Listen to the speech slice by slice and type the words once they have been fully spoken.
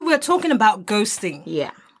we're talking about ghosting.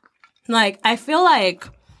 Yeah. Like, I feel like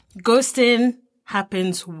ghosting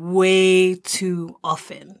happens way too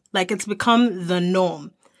often. Like, it's become the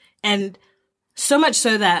norm. And so much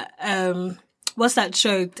so that, what's that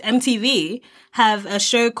show? MTV have a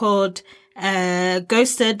show called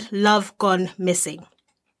Ghosted, Love Gone Missing.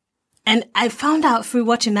 And I found out through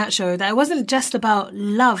watching that show that it wasn't just about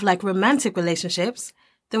love, like romantic relationships.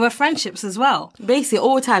 There were friendships as well. Basically,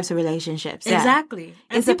 all types of relationships. Yeah. Exactly.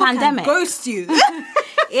 And it's a pandemic. Can ghost you.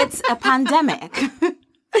 It's a pandemic.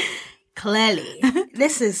 Clearly.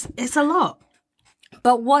 It's a lot.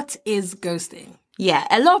 But what is ghosting? Yeah,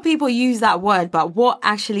 a lot of people use that word, but what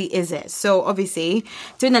actually is it? So obviously,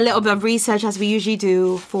 doing a little bit of research as we usually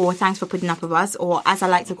do for Thanks for Pudding Up With Us, or as I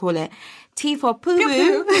like to call it, T for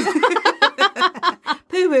poo-poo.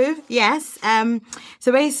 Poo-poo, yes.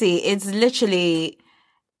 So basically, it's literally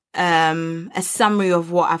a summary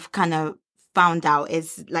of what I've kind of found out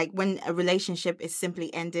is like when a relationship is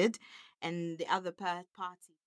simply ended and the other party